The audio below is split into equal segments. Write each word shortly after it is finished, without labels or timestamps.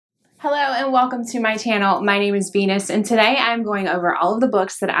Hello and welcome to my channel. My name is Venus and today I'm going over all of the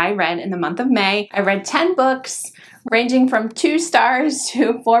books that I read in the month of May. I read 10 books ranging from 2 stars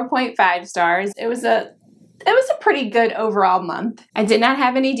to 4.5 stars. It was a pretty good overall month. I did not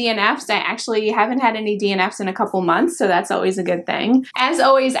have any DNFs. I actually haven't had any DNFs in a couple months, so that's always a good thing. As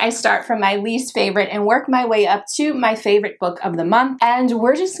always, I start from my least favorite and work my way up to my favorite book of the month, and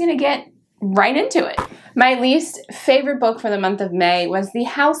we're just gonna get right into it. My least favorite book for the month of May was The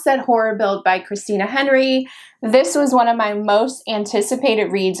House That Horror Built by Christina Henry. This was one of my most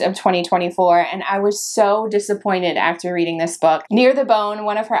anticipated reads of 2024, and I was so disappointed after reading this book. Near the Bone,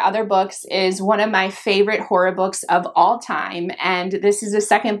 one of her other books, is one of my favorite horror books of all time, and this is the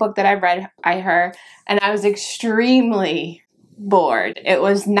second book that I've read by her, and I was extremely bored. It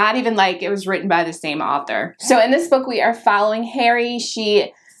was not even like it was written by the same author. So in this book, we are following Harry.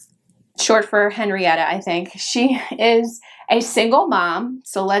 Short for Henrietta, I think. She is a single mom,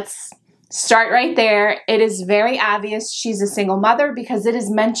 so let's start right there. It is very obvious she's a single mother because it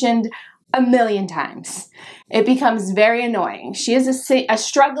is mentioned a million times. It becomes very annoying. She is a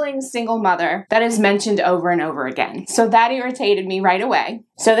struggling single mother that is mentioned over and over again. So that irritated me right away.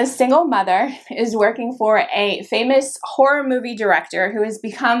 So this single mother is working for a famous horror movie director who has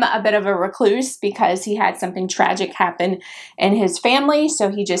become a bit of a recluse because he had something tragic happen in his family. So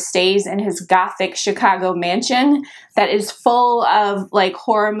he just stays in his gothic Chicago mansion that is full of like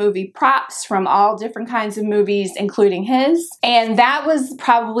horror movie props from all different kinds of movies, including his. And that was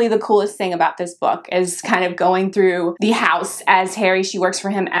probably the coolest thing about this book, is kind of going through the house as Harry. She works for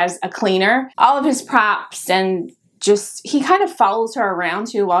him as a cleaner. All of his props, and just, he kind of follows her around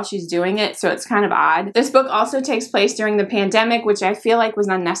too while she's doing it, so it's kind of odd. This book also takes place during the pandemic, which I feel like was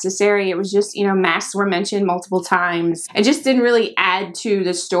unnecessary. It was just, you know, masks were mentioned multiple times. It just didn't really add to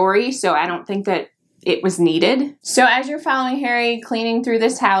the story, so I don't think that it was needed. So as you're following Harry cleaning through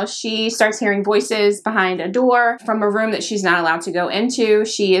this house, she starts hearing voices behind a door from a room that she's not allowed to go into.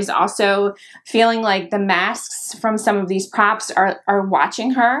 She is also feeling like the masks from some of these props are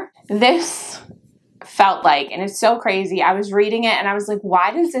watching her. This felt like, and it's so crazy, I was reading it and I was like,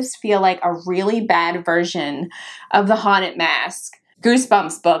 why does this feel like a really bad version of The Haunted Mask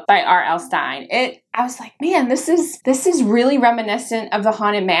Goosebumps book by R. Elston? I was like, man, this is really reminiscent of The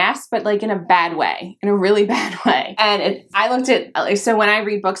Haunted Mask, but like in a bad way, in a really bad way. And I looked at, so when I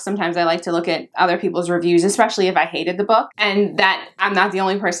read books, sometimes I like to look at other people's reviews, especially if I hated the book. And that, I'm not the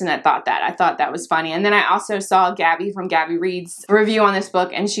only person that thought that. I thought that was funny. And then I also saw Gabby from Gabby Reads review on this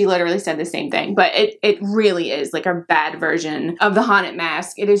book, and she literally said the same thing. But it really is like a bad version of The Haunted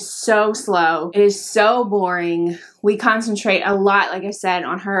Mask. It is so slow. It is so boring. We concentrate a lot, like I said,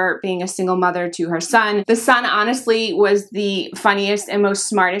 on her being a single mother to her son. The son, honestly, was the funniest and most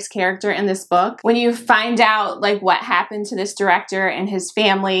smartest character in this book. When you find out like what happened to this director and his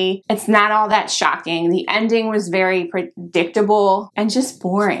family, it's not all that shocking. The ending was very predictable and just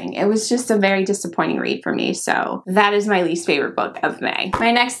boring. It was just a very disappointing read for me. So that is my least favorite book of May.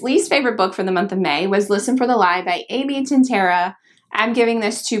 My next least favorite book for the month of May was Listen for the Lie by Amy Tintera. I'm giving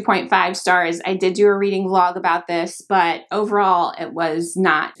this 2.5 stars. I did do a reading vlog about this, but overall it was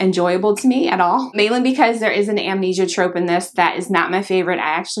not enjoyable to me at all. Mainly because there is an amnesia trope in this that is not my favorite.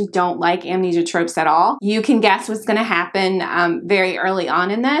 I actually don't like amnesia tropes at all. You can guess what's going to happen very early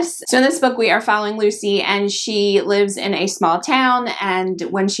on in this. So in this book, we are following Lucy, and she lives in a small town, and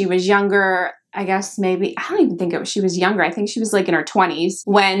when she was younger, I guess maybe, I don't even think she was younger. I think she was like in her 20s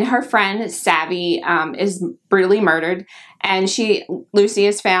when her friend Savvy is brutally murdered, and Lucy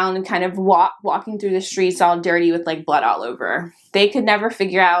is found kind of walking through the streets all dirty with like blood all over her. They could never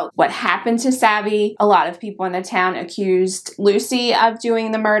figure out what happened to Savvy. A lot of people in the town accused Lucy of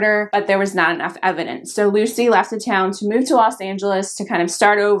doing the murder, but there was not enough evidence. So Lucy left the town to move to Los Angeles to kind of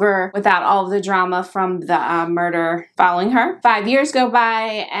start over without all of the drama from the murder following her. 5 years go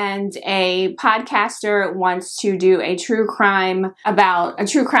by, and a podcaster wants to do a true crime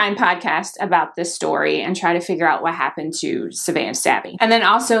podcast about this story and try to figure out what happened to Savannah Savvy. And then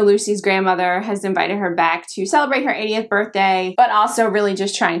also Lucy's grandmother has invited her back to celebrate her 80th birthday, but also really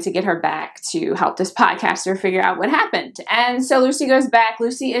just trying to get her back to help this podcaster figure out what happened. And so Lucy goes back.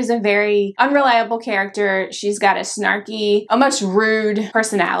 Lucy is a very unreliable character. She's got a snarky, almost rude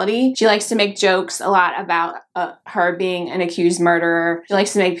personality. She likes to make jokes a lot about her being an accused murderer. She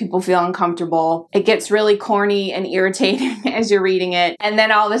likes to make people feel uncomfortable. It gets really corny and irritating as you're reading it. And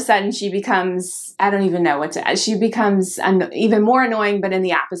then all of a sudden she becomes, I don't even know what to add. She becomes even more annoying, but in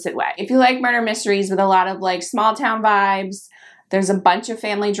the opposite way. If you like murder mysteries with a lot of like small town vibes, There's a bunch of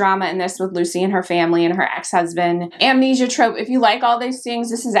family drama in this with Lucy and her family and her ex-husband. Amnesia trope. If you like all these things,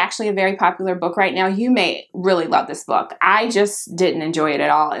 this is actually a very popular book right now. You may really love this book. I just didn't enjoy it at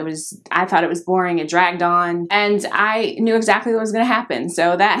all. I thought it was boring. It dragged on, and I knew exactly what was going to happen.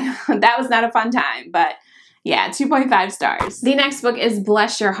 So that was not a fun time, but yeah, 2.5 stars. The next book is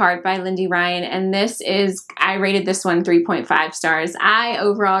Bless Your Heart by Lindy Ryan, and I rated this one 3.5 stars. I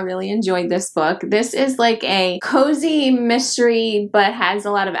overall really enjoyed this book. This is like a cozy mystery, but has a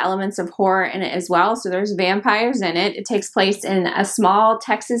lot of elements of horror in it as well. So there's vampires in it. It takes place in a small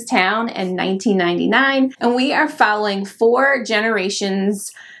Texas town in 1999, and we are following 4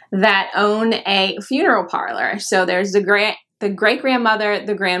 generations that own a funeral parlor. So there's the great-grandmother,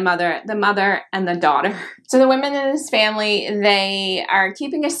 the grandmother, the mother, and the daughter. So the women in this family, they are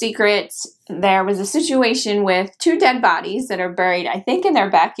keeping a secret. There was a situation with 2 dead bodies that are buried, I think, in their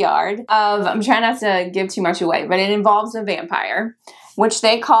backyard I'm trying not to give too much away, but it involves a vampire, which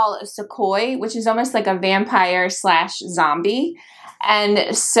they call a Sequoia, which is almost like a vampire / zombie.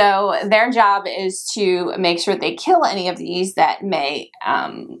 And so their job is to make sure they kill any of these that may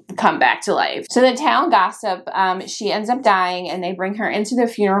come back to life. So the town gossip, she ends up dying, and they bring her into the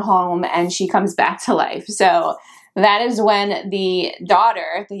funeral home, and she comes back to life. So that is when the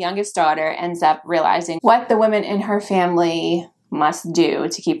daughter, the youngest daughter, ends up realizing what the women in her family must do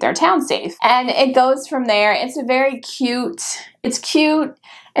to keep their town safe. And it goes from there. It's cute.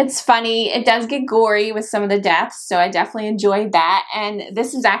 It's funny. It does get gory with some of the deaths, so I definitely enjoyed that. And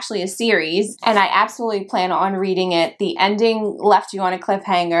this is actually a series, and I absolutely plan on reading it. The ending left you on a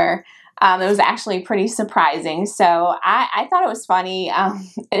cliffhanger. It was actually pretty surprising, so I thought it was funny.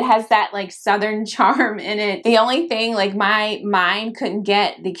 It has that like Southern charm in it. The only thing, like my mind couldn't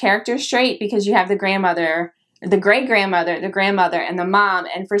get the characters straight because you have the grandmother, the great-grandmother, the grandmother, and the mom,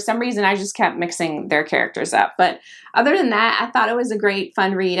 and for some reason I just kept mixing their characters up. But other than that, I thought it was a great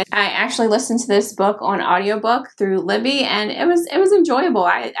fun read. I actually listened to this book on audiobook through Libby, and it was enjoyable.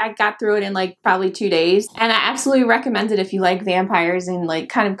 I got through it in like probably 2 days, and I absolutely recommend it if you like vampires and like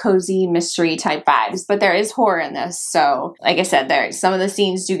kind of cozy mystery type vibes. But there is horror in this, so like I said, some of the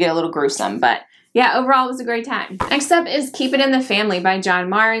scenes do get a little gruesome, but yeah, overall it was a great time. Next up is Keep It in the Family by John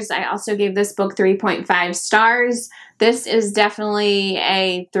Mars. I also gave this book 3.5 stars. This is definitely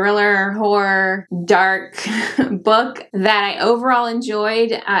a thriller, horror, dark book that I overall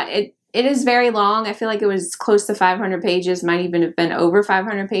enjoyed. It is very long. I feel like it was close to 500 pages, might even have been over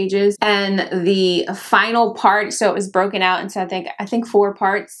 500 pages. And the final part, so it was broken out into I think 4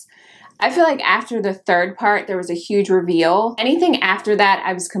 parts. I feel like after the 3rd part, there was a huge reveal. Anything after that,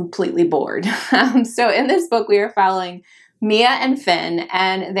 I was completely bored. So in this book, we are following Mia and Finn,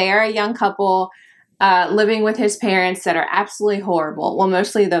 and they are a young couple living with his parents that are absolutely horrible. Well,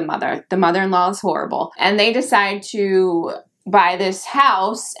 mostly the mother. The mother-in-law is horrible. And they decide to buy this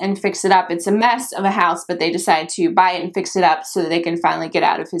house and fix it up. It's a mess of a house, but they decide to buy it and fix it up so that they can finally get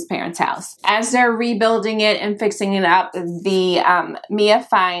out of his parents' house. As they're rebuilding it and fixing it up, Mia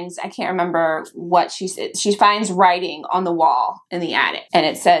finds, I can't remember what she said, she finds writing on the wall in the attic, and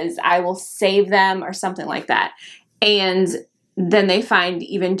it says, "I will save them," or something like that. And then they find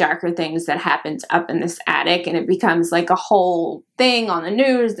even darker things that happened up in this attic, and it becomes like a whole thing on the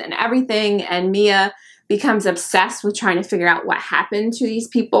news and everything, and Mia becomes obsessed with trying to figure out what happened to these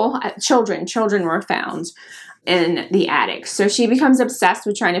people. Children were found in the attic. So she becomes obsessed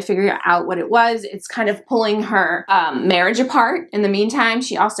with trying to figure out what it was. It's kind of pulling her marriage apart. In the meantime,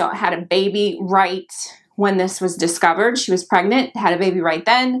 she also had a baby right when this was discovered. She was pregnant, had a baby right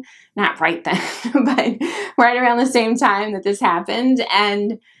then. Not right then, but right around the same time that this happened.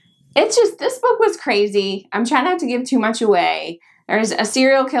 And it's just, this book was crazy. I'm trying not to give too much away. There's a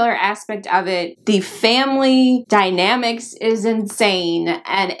serial killer aspect of it. The family dynamics is insane,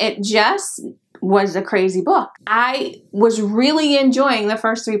 and it just was a crazy book. I was really enjoying the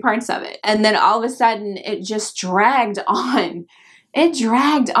first 3 parts of it, and then all of a sudden it just dragged on. It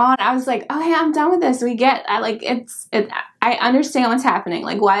dragged on. I was like, oh yeah, I'm done with this. I understand what's happening.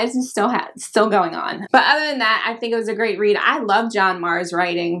 Like, why is this still going on? But other than that, I think it was a great read. I love John Mars'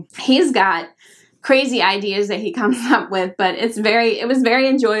 writing. He's got crazy ideas that he comes up with, but it was very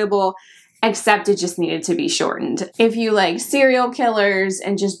enjoyable, except it just needed to be shortened. If you like serial killers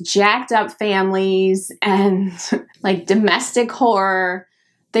and just jacked up families and like domestic horror,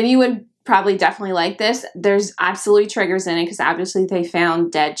 then you would probably definitely like this. There's absolutely triggers in it because obviously they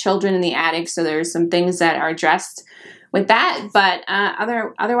found dead children in the attic, so there's some things that are addressed with that, but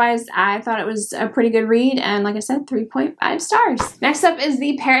otherwise I thought it was a pretty good read, and like I said, 3.5 stars. Next up is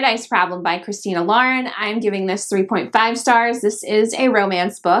The Paradise Problem by Christina Lauren. I'm giving this 3.5 stars. This is a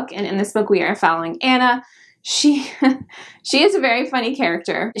romance book, and in this book we are following Anna. she she is a very funny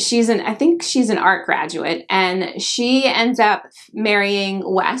character. I think she's an art graduate, and she ends up marrying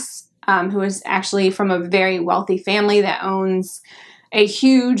Wes, who is actually from a very wealthy family that owns a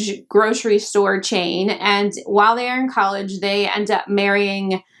huge grocery store chain. And while they are in college, they end up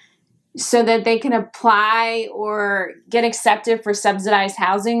marrying so that they can apply or get accepted for subsidized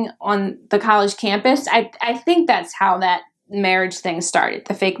housing on the college campus. I think that's how that marriage thing started,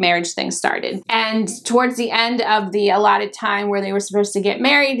 the fake marriage thing started. And towards the end of the allotted time where they were supposed to get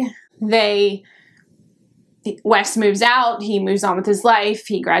married, Wes moves out, he moves on with his life,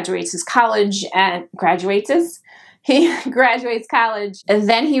 he graduates college, and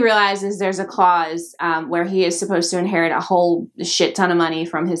then he realizes there's a clause where he is supposed to inherit a whole shit ton of money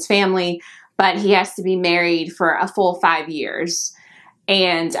from his family, but he has to be married for a full 5 years,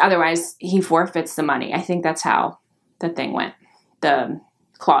 and otherwise he forfeits the money. I think that's how the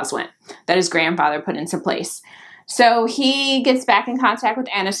clause went, that his grandfather put into place. So he gets back in contact with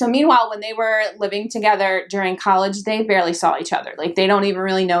Anna. So meanwhile, when they were living together during college, they barely saw each other. Like, they don't even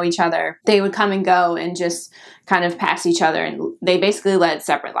really know each other. They would come and go and just kind of pass each other, and they basically led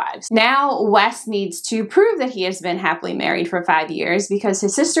separate lives. Now, Wes needs to prove that he has been happily married for 5 years because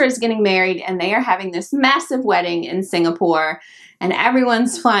his sister is getting married, and they are having this massive wedding in Singapore, and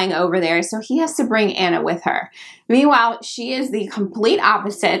everyone's flying over there, so he has to bring Anna with her. Meanwhile, she is the complete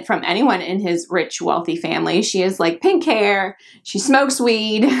opposite from anyone in his rich, wealthy family. She has like pink hair, she smokes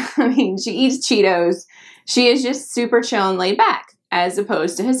weed, I mean, she eats Cheetos. She is just super chill and laid back, as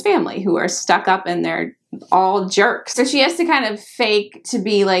opposed to his family, who are stuck up and they're all jerks. So she has to kind of fake to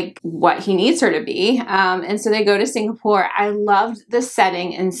be like what he needs her to be. And so they go to Singapore. I loved the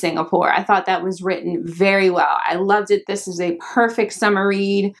setting in Singapore. I thought that was written very well. I loved it. This is a perfect summer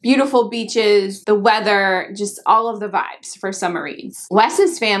read. Beautiful beaches, the weather, just all of the vibes for summer reads.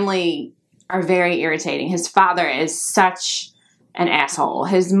 Wes's family are very irritating. His father is such an asshole.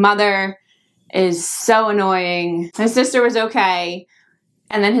 His mother is so annoying. His sister was okay.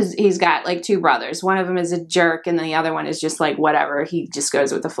 And then he's got like 2 brothers. One of them is a jerk, and then the other one is just like whatever. He just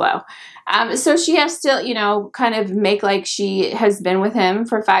goes with the flow. So she has to, you know, kind of make like she has been with him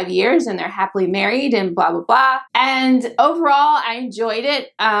for 5 years and they're happily married and blah, blah, blah. And overall, I enjoyed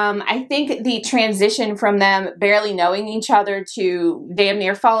it. I think the transition from them barely knowing each other to damn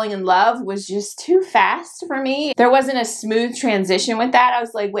near falling in love was just too fast for me. There wasn't a smooth transition with that. I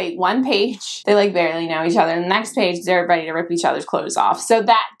was like, wait, one page, they like barely know each other. And the next page, they're ready to rip each other's clothes off. So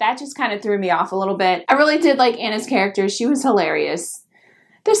that just kind of threw me off a little bit. I really did like Anna's character. She was hilarious.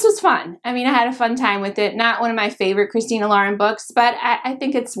 This was fun. I mean, I had a fun time with it. Not one of my favorite Christina Lauren books, but I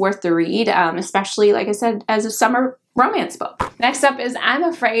think it's worth the read, especially, like I said, as a summer romance book. Next up is I'm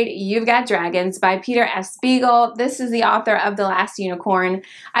Afraid You've Got Dragons by Peter S. Beagle. This is the author of The Last Unicorn.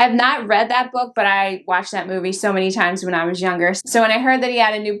 I have not read that book, but I watched that movie so many times when I was younger. So when I heard that he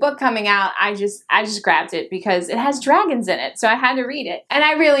had a new book coming out, I just grabbed it because it has dragons in it. So I had to read it. And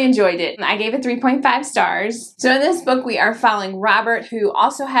I really enjoyed it. I gave it 3.5 stars. So in this book, we are following Robert, who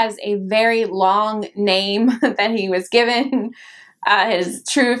also has a very long name that he was given. His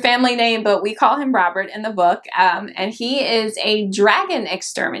true family name, but we call him Robert in the book, and he is a dragon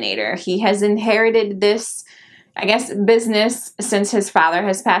exterminator. He has inherited this, I guess, business since his father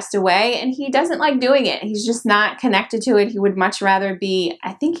has passed away, and he doesn't like doing it. He's just not connected to it. He would much rather be,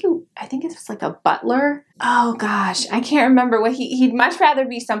 I think it's like a butler. Oh gosh, I can't remember what he'd much rather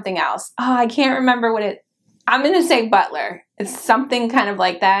be something else. Oh, I can't remember what I'm going to say butler. It's something kind of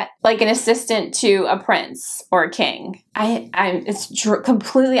like that, like an assistant to a prince or a king.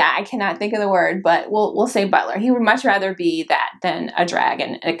 Completely, I cannot think of the word, but we'll say butler. He would much rather be that than a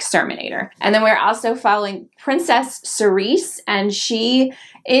dragon exterminator. And then we're also following Princess Cerise, and she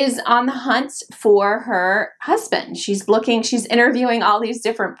is on the hunt for her husband. She's interviewing all these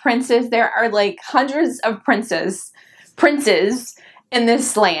different princes. There are like hundreds of princes in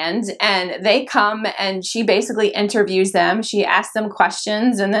this land, and they come and she basically interviews them. She asks them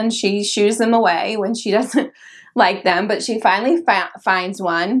questions and then she shoos them away when she doesn't like them, but she finally finds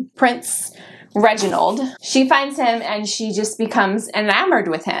one, Prince Reginald. She finds him and she just becomes enamored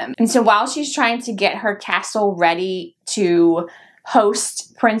with him. And so while she's trying to get her castle ready to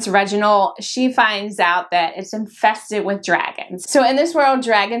host Prince Reginald, she finds out that it's infested with dragons. So in this world,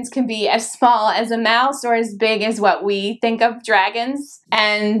 dragons can be as small as a mouse or as big as what we think of dragons.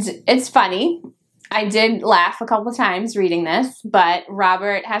 And it's funny. I did laugh a couple times reading this, but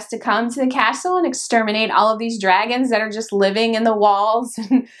Robert has to come to the castle and exterminate all of these dragons that are just living in the walls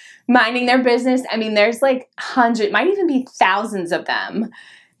and minding their business. I mean, there's like hundreds, might even be thousands of them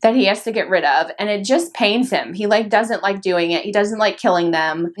that he has to get rid of, and it just pains him. He like doesn't like doing it. He doesn't like killing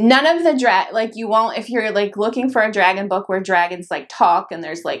them. None of the like you won't, if you're like looking for a dragon book where dragons like talk and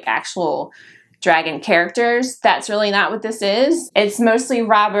there's like actual dragon characters, that's really not what this is. It's mostly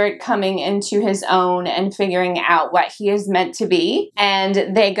Robert coming into his own and figuring out what he is meant to be,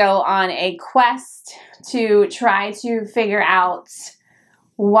 and they go on a quest to try to figure out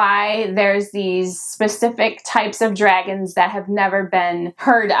why there's these specific types of dragons that have never been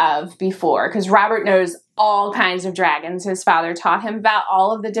heard of before, because Robert knows all kinds of dragons. His father taught him about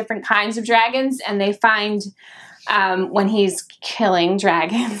all of the different kinds of dragons, and they find, when he's killing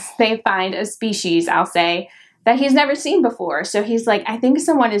dragons, they find a species, I'll say, that he's never seen before. So he's like, I think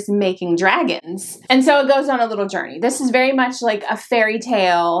someone is making dragons. And so it goes on a little journey. This is very much like a fairy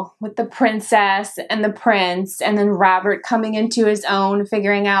tale with the princess and the prince, and then Robert coming into his own,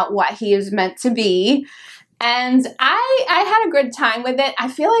 figuring out what he is meant to be. And I had a good time with it. I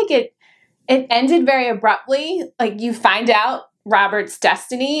feel like it ended very abruptly. Like you find out Robert's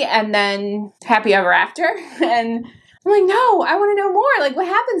destiny and then happy ever after. And I'm like, no, I want to know more. Like, what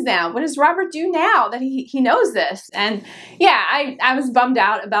happens now? What does Robert do now that he knows this? And yeah, I was bummed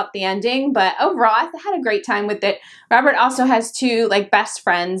out about the ending, but overall, I had a great time with it. Robert also has two like best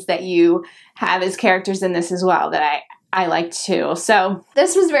friends that you have as characters in this as well that I liked too. So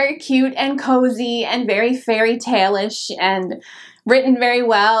this was very cute and cozy and very fairy tale-ish and written very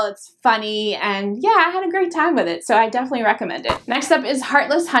well. It's funny, and yeah, I had a great time with it, so I definitely recommend it. Next up is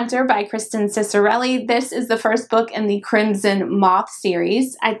Heartless Hunter by Kristen Ciccarelli. This is the first book in the Crimson Moth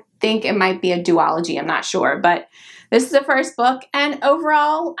series. I think it might be a duology, I'm not sure, but this is the first book, and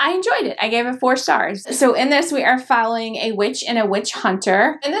overall, I enjoyed it. I gave it 4 stars. So in this, we are following a witch and a witch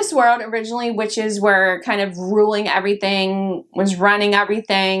hunter. In this world, originally, witches were kind of ruling everything, was running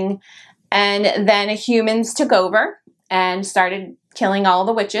everything, and then humans took over and started killing all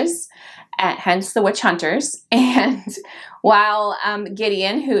the witches, hence the witch hunters. And while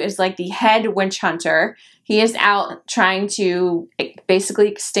Gideon, who is like the head witch hunter, he is out trying to basically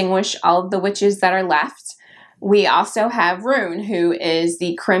extinguish all of the witches that are left. We also have Rune, who is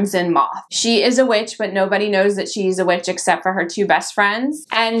the Crimson Moth. She is a witch, but nobody knows that she's a witch except for her 2 best friends.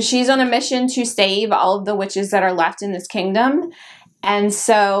 And she's on a mission to save all of the witches that are left in this kingdom. And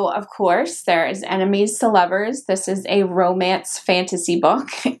so, of course, there is enemies to lovers. This is a romance fantasy book,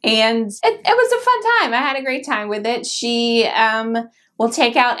 and it was a fun time. I had a great time with it. She will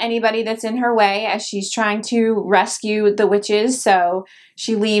take out anybody that's in her way as she's trying to rescue the witches, so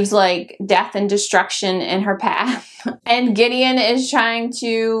she leaves like death and destruction in her path. And Gideon is trying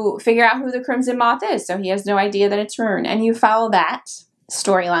to figure out who the Crimson Moth is, so he has no idea that it's Rune, and you follow that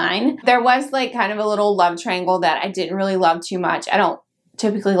storyline. There was like kind of a little love triangle that I didn't really love too much. I don't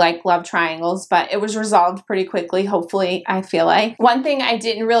typically like love triangles, but it was resolved pretty quickly, hopefully, I feel like. One thing I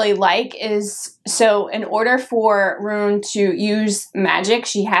didn't really like is, so in order for Rune to use magic,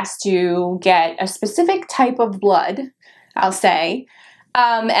 she has to get a specific type of blood, I'll say.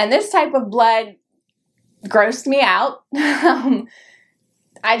 And this type of blood grossed me out.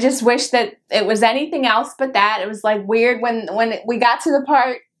 I just wish that it was anything else but that. It was like weird when we got to the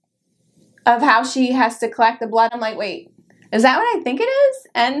part of how she has to collect the blood. I'm like, wait, is that what I think it is?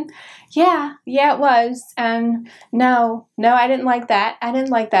 And yeah, it was. And no, I didn't like that. I didn't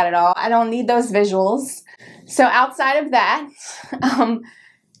like that at all. I don't need those visuals. So outside of that,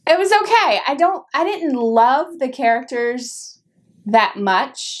 it was okay. I didn't love the characters that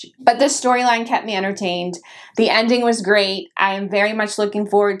much, but the storyline kept me entertained. The ending was great. I am very much looking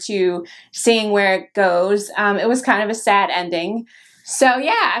forward to seeing where it goes. It was kind of a sad ending. So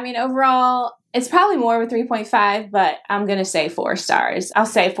yeah, I mean, overall, it's probably more of a 3.5, but I'm going to say 4 stars. I'll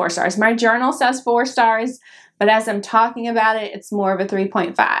say 4 stars. My journal says 4 stars, but as I'm talking about it, it's more of a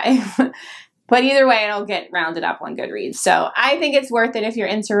 3.5. But either way, it'll get rounded up on Goodreads. So I think it's worth it if you're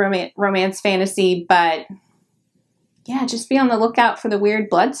into romance fantasy, but yeah, just be on the lookout for the weird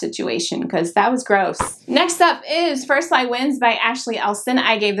blood situation, because that was gross. Next up is First Light Wins by Ashley Elston.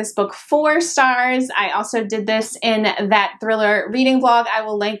 I gave this book 4 stars. I also did this in that thriller reading vlog I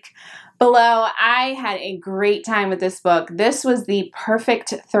will link below. I had a great time with this book. This was the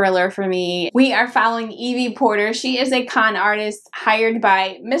perfect thriller for me. We are following Evie Porter. She is a con artist hired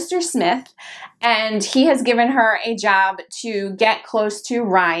by Mr. Smith, and he has given her a job to get close to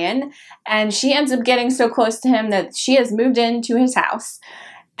Ryan, and she ends up getting so close to him that she has moved into his house.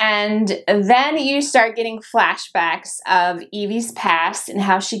 And then you start getting flashbacks of Evie's past and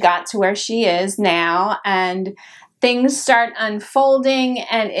how she got to where she is now, and things start unfolding,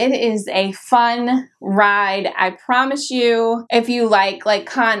 and it is a fun ride. I promise you, if you like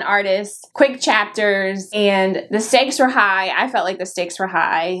con artists, quick chapters, and the stakes were high. I felt like the stakes were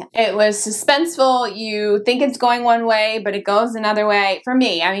high. It was suspenseful. You think it's going one way, but it goes another way. For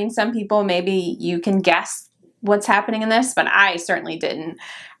me, I mean, some people, maybe you can guess what's happening in this, but I certainly didn't.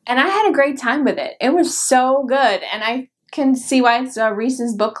 And I had a great time with it. It was so good, and I can see why it's a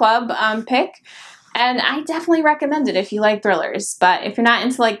Reese's Book Club pick. And I definitely recommend it if you like thrillers. But if you're not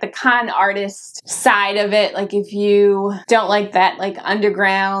into like the con artist side of it, like if you don't like that like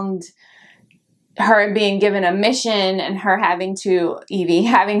underground, her being given a mission and her having to, Evie,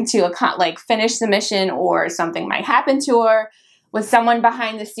 having to like finish the mission, or something might happen to her with someone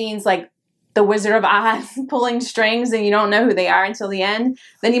behind the scenes like the Wizard of Oz pulling strings and you don't know who they are until the end,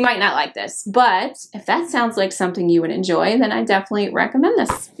 then you might not like this. But if that sounds like something you would enjoy, then I definitely recommend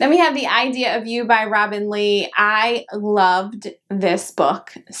this. Then we have The Idea of You by Robinne Lee. I loved this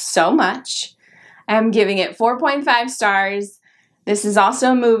book so much. I'm giving it 4.5 stars. This is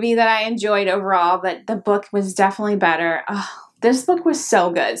also a movie that I enjoyed overall, but the book was definitely better. Oh, this book was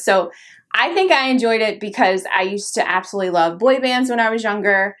so good. So I think I enjoyed it because I used to absolutely love boy bands when I was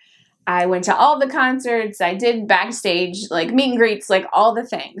younger. I went to all the concerts, I did backstage, like meet and greets, like all the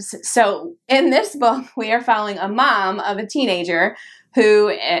things. So in this book, we are following a mom of a teenager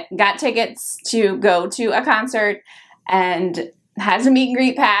who got tickets to go to a concert and has a meet and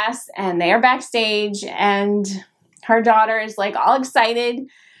greet pass, and they are backstage, and her daughter is like all excited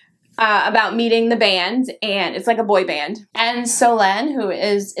about meeting the band, and it's like a boy band. And Solène, who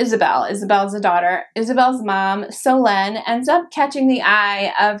is Isabel's the daughter, Isabel's mom, Solène, ends up catching the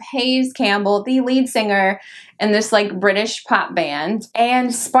eye of Hayes Campbell, the lead singer in this like British pop band,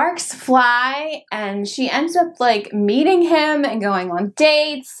 and sparks fly, and she ends up like meeting him and going on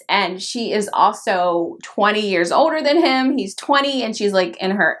dates. And she is also 20 years older than him. He's 20 and she's like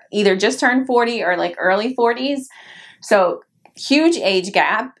in her either just turned 40 or like early 40s. So huge age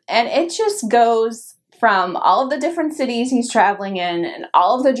gap, and it just goes from all of the different cities he's traveling in and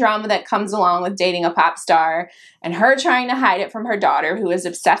all of the drama that comes along with dating a pop star, and her trying to hide it from her daughter who is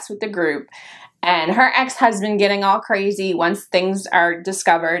obsessed with the group, and her ex-husband getting all crazy once things are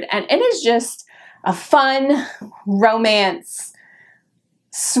discovered. And it is just a fun romance,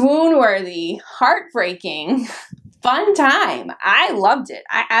 swoon-worthy, heartbreaking, fun time. I loved it.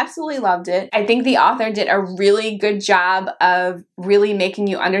 I absolutely loved it. I think the author did a really good job of really making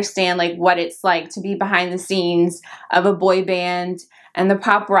you understand like what it's like to be behind the scenes of a boy band and the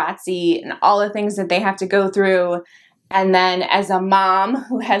paparazzi and all the things that they have to go through. And then as a mom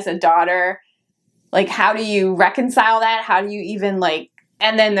who has a daughter, like how do you reconcile that? How do you even like,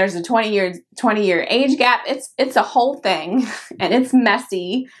 and then there's a 20-year age gap. It's a whole thing, and it's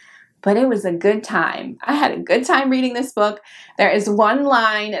messy. But it was a good time. I had a good time reading this book. There is one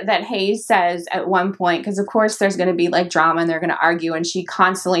line that Hayes says at one point, because of course there's going to be like drama and they're going to argue, and she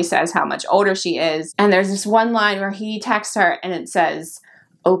constantly says how much older she is. And there's this one line where he texts her and it says,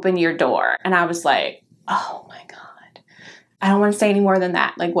 "Open your door." And I was like, oh my God. I don't want to say any more than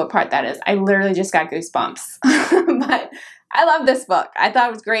that, like what part that is. I literally just got goosebumps. But I love this book. I thought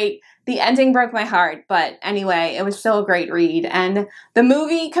it was great. The ending broke my heart, but anyway, it was still a great read. And the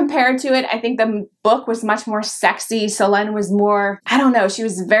movie, compared to it, I think the book was much more sexy. Solène was more, I don't know, she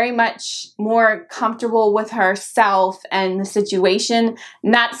was very much more comfortable with herself and the situation.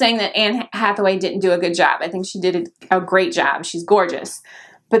 Not saying that Anne Hathaway didn't do a good job. I think she did a great job. She's gorgeous.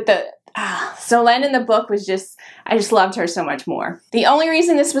 But Solène in the book was just, I just loved her so much more. The only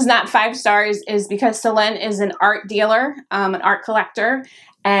reason this was not 5 stars is because Solène is an art dealer, an art collector,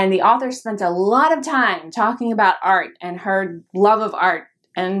 and the author spent a lot of time talking about art and her love of art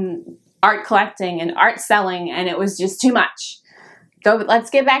and art collecting and art selling, and it was just too much.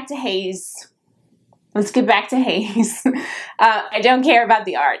 Let's get back to Hayes. Let's get back to Hayes. I don't care about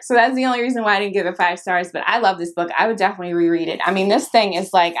the art. So that's the only reason why I didn't give it 5 stars, but I love this book. I would definitely reread it. I mean, this thing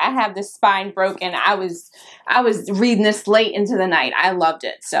is like, I have the spine broken. I was reading this late into the night. I loved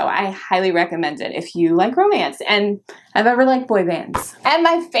it. So I highly recommend it if you like romance and have ever liked boy bands. And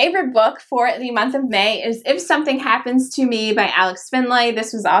my favorite book for the month of May is If Something Happens to Me by Alex Finlay.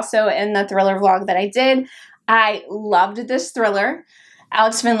 This was also in the thriller vlog that I did. I loved this thriller.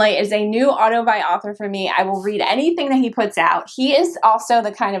 Alex Finlay is a new auto-buy author for me. I will read anything that he puts out. He is also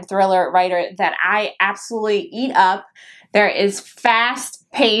the kind of thriller writer that I absolutely eat up. There is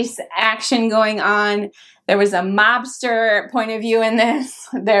fast-paced action going on. There was a mobster point of view in this.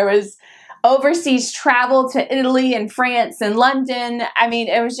 There was overseas travel to Italy and France and London. I mean,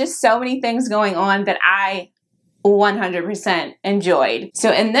 it was just so many things going on that I 100% enjoyed.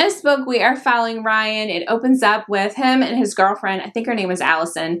 So in this book, we are following Ryan. It opens up with him and his girlfriend, I think her name was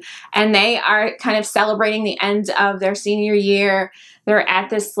Allison, and they are kind of celebrating the end of their senior year. They're at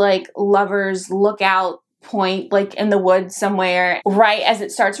this like lovers lookout point, like in the woods somewhere. Right as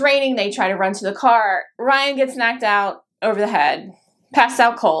it starts raining, they try to run to the car. Ryan gets knocked out over the head, passed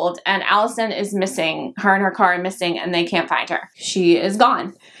out cold, and Allison is missing. Her and her car are missing, and they can't find her. She is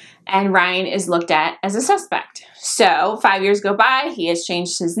gone. And Ryan is looked at as a suspect. So 5 years go by, he has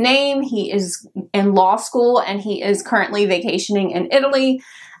changed his name, he is in law school, and he is currently vacationing in Italy.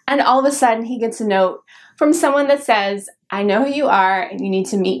 And all of a sudden, he gets a note from someone that says, I know who you are, and you need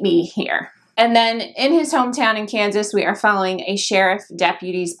to meet me here. And then in his hometown in Kansas, we are following a sheriff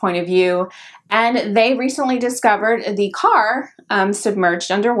deputy's point of view. And they recently discovered the car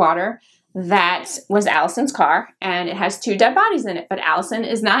submerged underwater. That was Allison's car, and it has 2 dead bodies in it, but Allison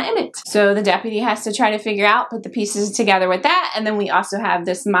is not in it. So the deputy has to try to figure out, put the pieces together with that. And then we also have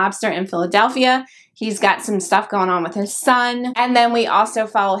this mobster in Philadelphia. He's got some stuff going on with his son. And then we also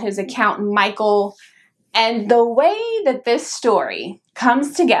follow his accountant, Michael. And the way that this story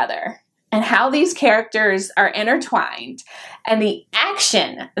comes together and how these characters are intertwined and the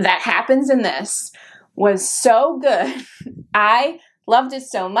action that happens in this was so good. I loved it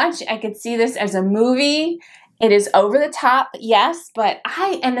so much. I could see this as a movie. It is over the top, yes, but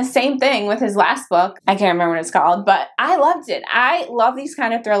and the same thing with his last book. I can't remember what it's called, but I loved it. I love these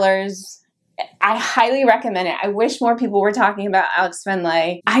kind of thrillers. I highly recommend it. I wish more people were talking about Alex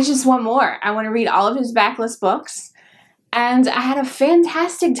Finlay. I just want more. I want to read all of his backlist books. And I had a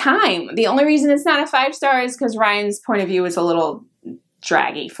fantastic time. The only reason it's not a 5-star is because Ryan's point of view is a little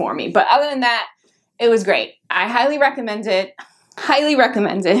draggy for me. But other than that, it was great. I highly recommend it. Highly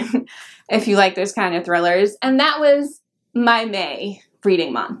recommend it if you like those kind of thrillers. And that was my May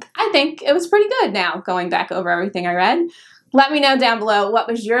reading month. I think it was pretty good now, going back over everything I read. Let me know down below what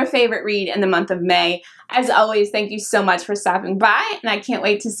was your favorite read in the month of May. As always, thank you so much for stopping by, and I can't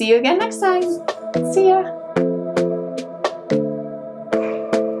wait to see you again next time. See ya.